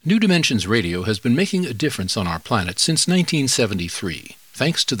New Dimensions Radio has been making a difference on our planet since 1973,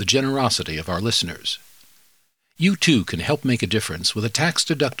 thanks to the generosity of our listeners. You too can help make a difference with a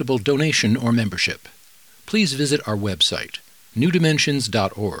tax-deductible donation or membership. Please visit our website,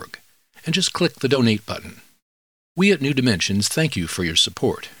 newdimensions.org, and just click the Donate button. We at New Dimensions thank you for your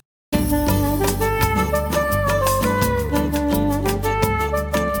support.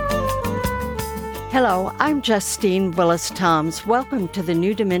 Hello, I'm Justine Willis-Toms. Welcome to the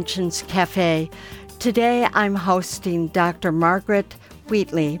New Dimensions Cafe. Today I'm hosting Dr. Margaret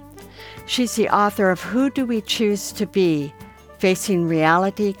Wheatley. She's the author of Who Do We Choose to Be? Facing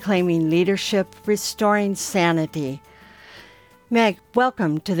Reality, Claiming Leadership, Restoring Sanity. Meg,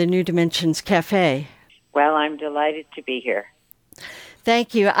 welcome to the New Dimensions Cafe. Well, I'm delighted to be here.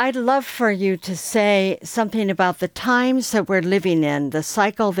 Thank you. I'd love for you to say something about the times that we're living in, the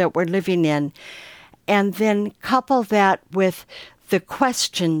cycle that we're living in, and then couple that with the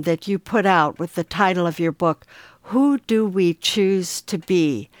question that you put out with the title of your book, Who Do We Choose to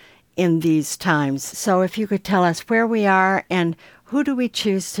Be in These Times? So if you could tell us where we are and who do we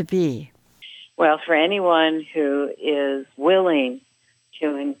choose to be? Well, for anyone who is willing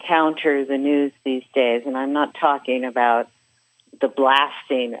to encounter the news these days, and I'm not talking about the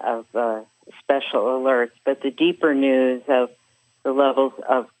blasting of special alerts, but the deeper news of the levels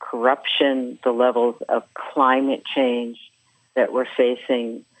of corruption, the levels of climate change that we're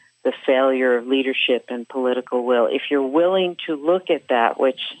facing, the failure of leadership and political will. If you're willing to look at that,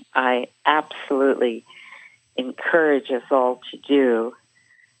 which I absolutely encourage us all to do,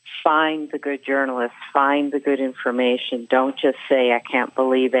 find the good journalists, find the good information. Don't just say, I can't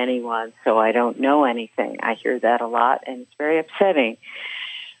believe anyone, so I don't know anything. I hear that a lot, and it's very upsetting.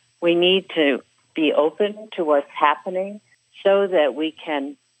 We need to be open to what's happening so that we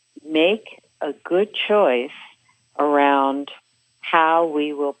can make a good choice around how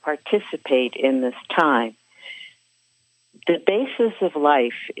we will participate in this time. The basis of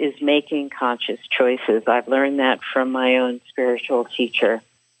life is making conscious choices. I've learned that from my own spiritual teacher.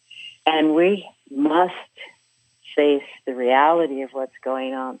 And we must face the reality of what's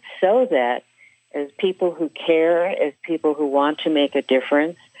going on so that as people who care, as people who want to make a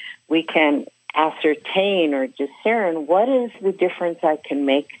difference, we can ascertain or discern what is the difference I can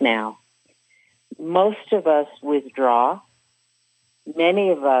make now. Most of us withdraw.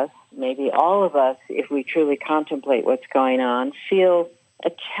 Many of us, maybe all of us, if we truly contemplate what's going on, feel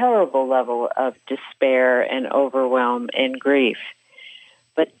a terrible level of despair and overwhelm and grief.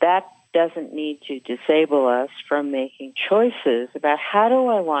 But that doesn't need to disable us from making choices about how do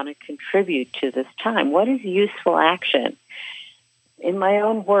I want to contribute to this time? What is useful action? In my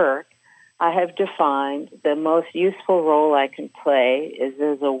own work, I have defined the most useful role I can play is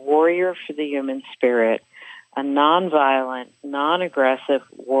as a warrior for the human spirit, a nonviolent, non-aggressive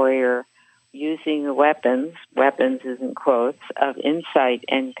warrior using the weapons is in quotes, of insight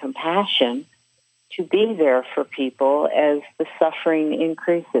and compassion to be there for people as the suffering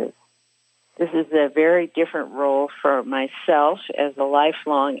increases. This is a very different role for myself as a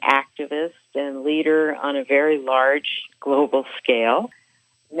lifelong activist and leader on a very large global scale.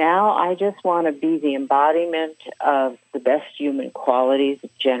 Now I just want to be the embodiment of the best human qualities of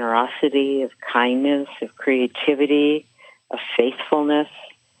generosity, of kindness, of creativity, of faithfulness,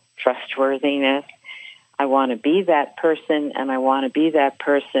 trustworthiness. I want to be that person, and I want to be that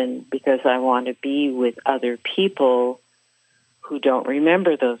person because I want to be with other people who don't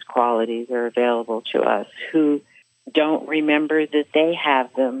remember those qualities are available to us, who don't remember that they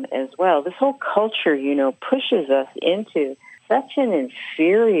have them as well. This whole culture, pushes us into such an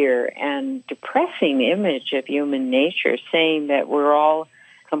inferior and depressing image of human nature, saying that we're all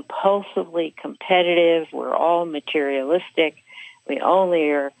compulsively competitive, we're all materialistic, we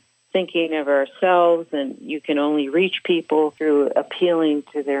only are thinking of ourselves, and you can only reach people through appealing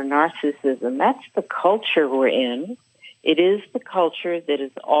to their narcissism. That's the culture we're in. It is the culture that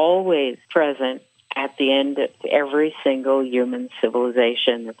is always present at the end of every single human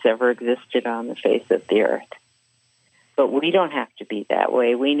civilization that's ever existed on the face of the earth. But we don't have to be that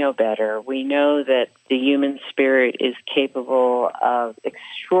way. We know better. We know that the human spirit is capable of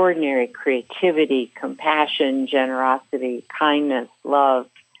extraordinary creativity, compassion, generosity, kindness, love.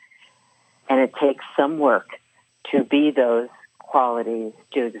 And it takes some work to be those qualities,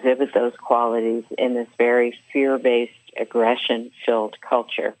 to exhibit those qualities in this very fear-based, aggression-filled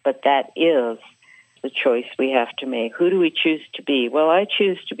culture. But that is the choice we have to make. Who do we choose to be? Well, I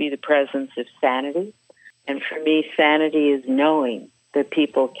choose to be the presence of sanity. And for me, sanity is knowing that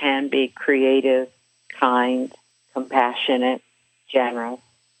people can be creative, kind, compassionate, generous.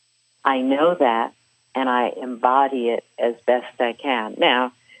 I know that, and I embody it as best I can.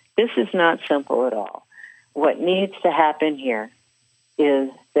 Now, This is not simple at all. What needs to happen here is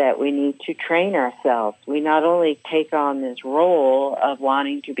that we need to train ourselves. We not only take on this role of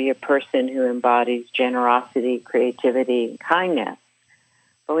wanting to be a person who embodies generosity, creativity, and kindness,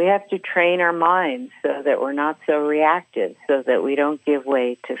 but we have to train our minds so that we're not so reactive, so that we don't give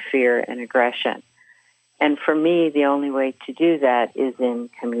way to fear and aggression. And for me, the only way to do that is in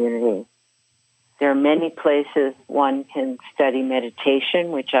community. There are many places one can study meditation,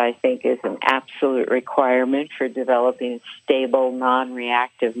 which I think is an absolute requirement for developing a stable,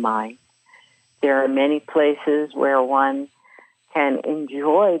 non-reactive mind. There are many places where one can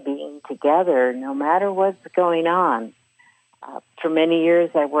enjoy being together no matter what's going on. For many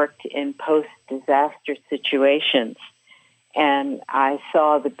years, I worked in post-disaster situations, and I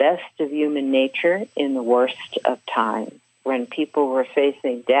saw the best of human nature in the worst of times, when people were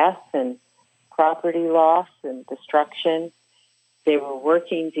facing death and property loss and destruction. They were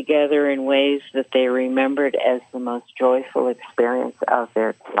working together in ways that they remembered as the most joyful experience of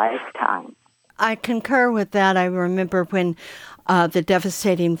their lifetime. I concur with that. I remember when the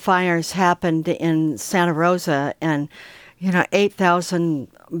devastating fires happened in Santa Rosa, and 8,000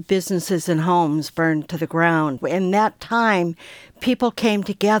 businesses and homes burned to the ground. In that time, people came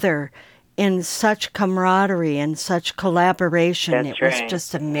together in such camaraderie and such collaboration. That's it was right.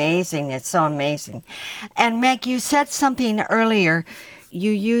 just amazing. It's so amazing. And Meg, you said something earlier.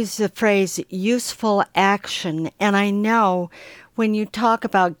 You used the phrase useful action. And I know when you talk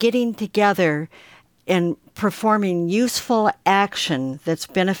about getting together and performing useful action that's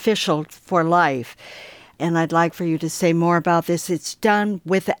beneficial for life, and I'd like for you to say more about this, it's done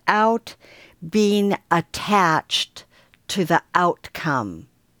without being attached to the outcome.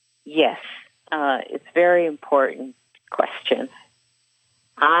 Yes, it's a very important question.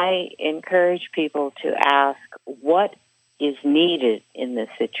 I encourage people to ask what is needed in this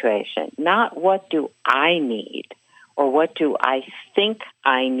situation, not what do I need or what do I think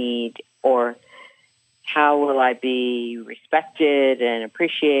I need or how will I be respected and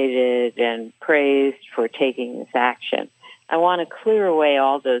appreciated and praised for taking this action. I want to clear away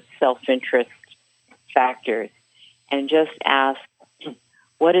all those self-interest factors and just ask,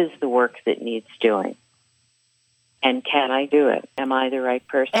 what is the work that needs doing? And can I do it? Am I the right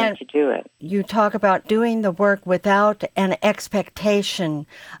person to do it? You talk about doing the work without an expectation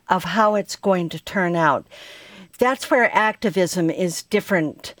of how it's going to turn out. That's where activism is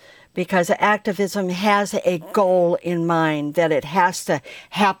different, because activism has a goal in mind that it has to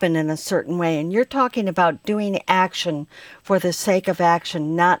happen in a certain way. And you're talking about doing action for the sake of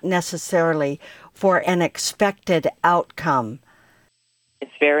action, not necessarily for an expected outcome.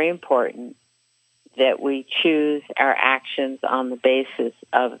 It's very important that we choose our actions on the basis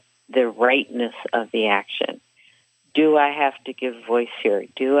of the rightness of the action. Do I have to give voice here?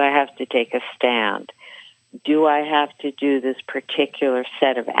 Do I have to take a stand? Do I have to do this particular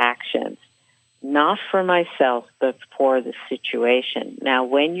set of actions? Not for myself, but for the situation. Now,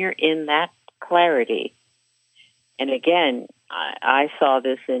 when you're in that clarity, and again, I saw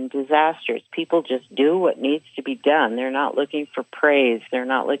this in disasters. People just do what needs to be done. They're not looking for praise. They're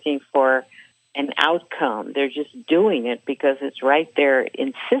not looking for an outcome. They're just doing it because it's right there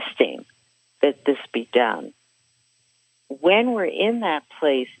insisting that this be done. When we're in that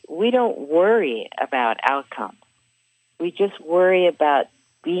place, we don't worry about outcomes. We just worry about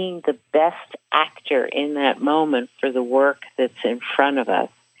being the best actor in that moment for the work that's in front of us.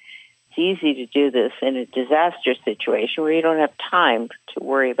 It's easy to do this in a disaster situation where you don't have time to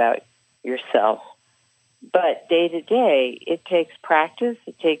worry about yourself. But day to day, it takes practice,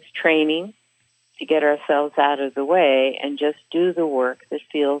 it takes training to get ourselves out of the way and just do the work that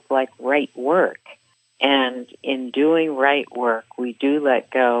feels like right work. And in doing right work, we do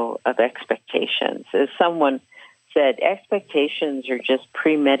let go of expectations. As someone said, expectations are just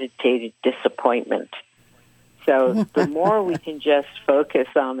premeditated disappointment. So the more we can just focus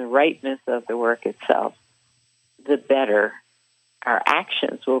on the rightness of the work itself, the better our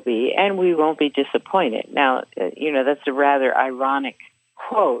actions will be, and we won't be disappointed. Now, that's a rather ironic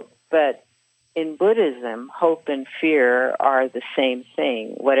quote, but in Buddhism, hope and fear are the same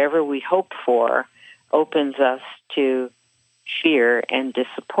thing. Whatever we hope for opens us to fear and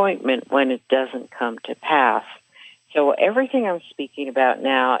disappointment when it doesn't come to pass. So everything I'm speaking about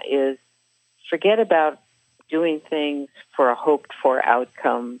now is forget about doing things for a hoped-for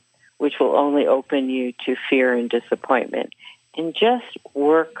outcome, which will only open you to fear and disappointment, and just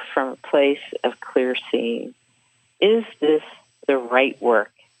work from a place of clear seeing. Is this the right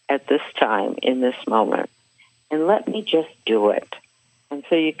work at this time, in this moment? And let me just do it. And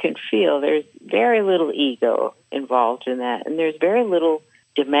so you can feel there's very little ego involved in that, and there's very little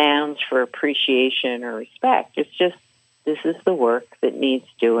demands for appreciation or respect. It's just, this is the work that needs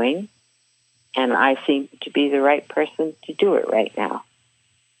doing, and I seem to be the right person to do it right now.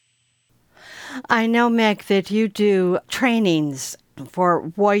 I know, Meg, that you do trainings for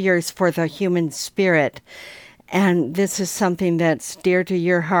warriors for the human spirit, and this is something that's dear to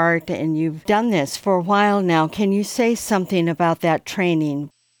your heart, and you've done this for a while now. Can you say something about that training?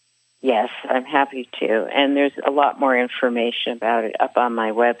 Yes, I'm happy to, and there's a lot more information about it up on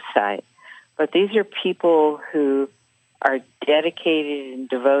my website. But these are people who are dedicated and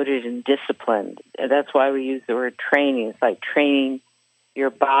devoted and disciplined. That's why we use the word training. It's like training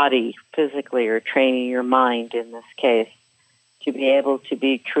your body physically or training your mind in this case to be able to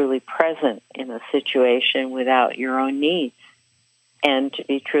be truly present in a situation without your own needs and to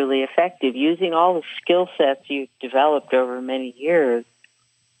be truly effective using all the skill sets you've developed over many years.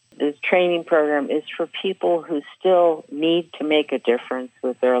 This training program is for people who still need to make a difference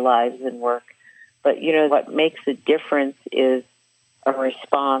with their lives and work. But, what makes a difference is a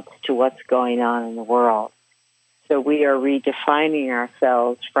response to what's going on in the world. So we are redefining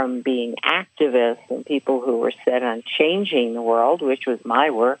ourselves from being activists and people who were set on changing the world, which was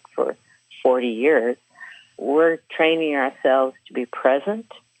my work for 40 years. We're training ourselves to be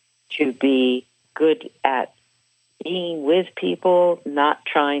present, to be good at being with people, not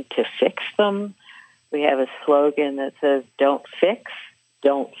trying to fix them. We have a slogan that says, don't fix,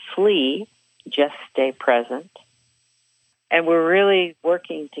 don't flee, just stay present. And we're really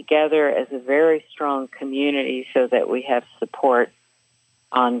working together as a very strong community so that we have support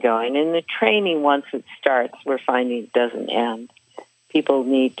ongoing. And the training, once it starts, we're finding it doesn't end. People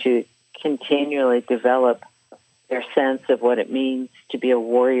need to continually develop their sense of what it means to be a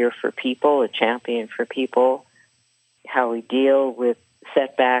warrior for people, a champion for people, how we deal with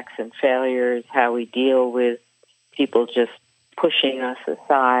setbacks and failures, how we deal with people just pushing us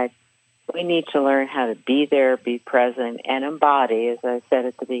aside. We need to learn how to be there, be present, and embody, as I said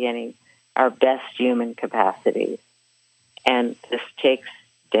at the beginning, our best human capacities. And this takes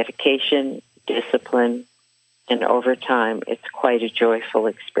dedication, discipline, and over time, it's quite a joyful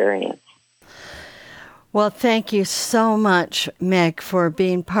experience. Well, thank you so much, Meg, for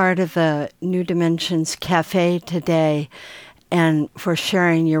being part of the New Dimensions Cafe today and for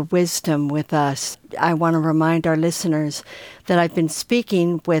sharing your wisdom with us. I want to remind our listeners that I've been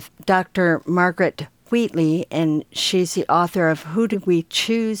speaking with Dr. Margaret Wheatley, and she's the author of Who Do We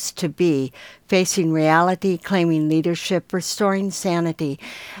Choose to Be? Facing Reality, Claiming Leadership, Restoring Sanity.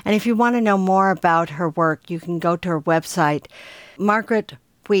 And if you want to know more about her work, you can go to her website,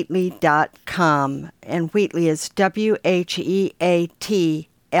 margaretwheatley.com. And Wheatley is Wheatley,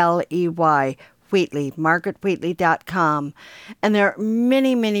 Wheatley, margaretwheatley.com. And there are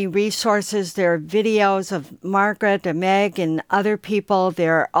many, many resources. There are videos of Margaret and Meg and other people.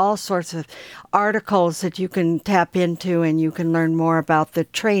 There are all sorts of articles that you can tap into, and you can learn more about the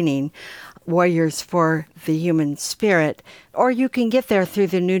training, Warriors for the Human Spirit. Or you can get there through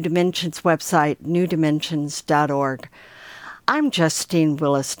the New Dimensions website, newdimensions.org. I'm Justine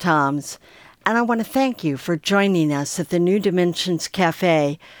Willis-Toms, and I want to thank you for joining us at the New Dimensions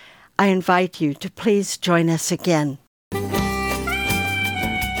Cafe. I invite you to please join us again.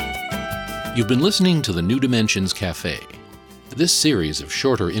 You've been listening to the New Dimensions Cafe. This series of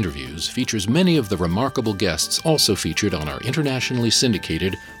shorter interviews features many of the remarkable guests also featured on our internationally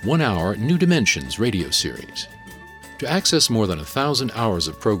syndicated one-hour New Dimensions radio series. To access more than 1,000 hours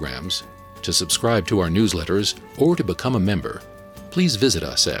of programs, to subscribe to our newsletters, or to become a member, please visit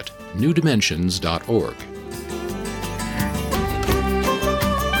us at newdimensions.org.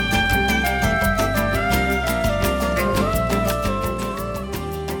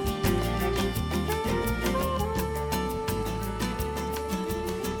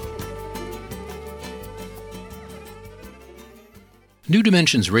 New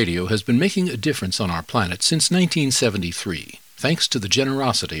Dimensions Radio has been making a difference on our planet since 1973, thanks to the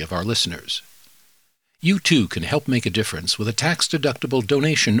generosity of our listeners. You too can help make a difference with a tax-deductible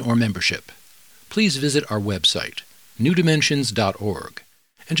donation or membership. Please visit our website, newdimensions.org,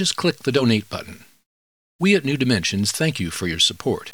 and just click the Donate button. We at New Dimensions thank you for your support.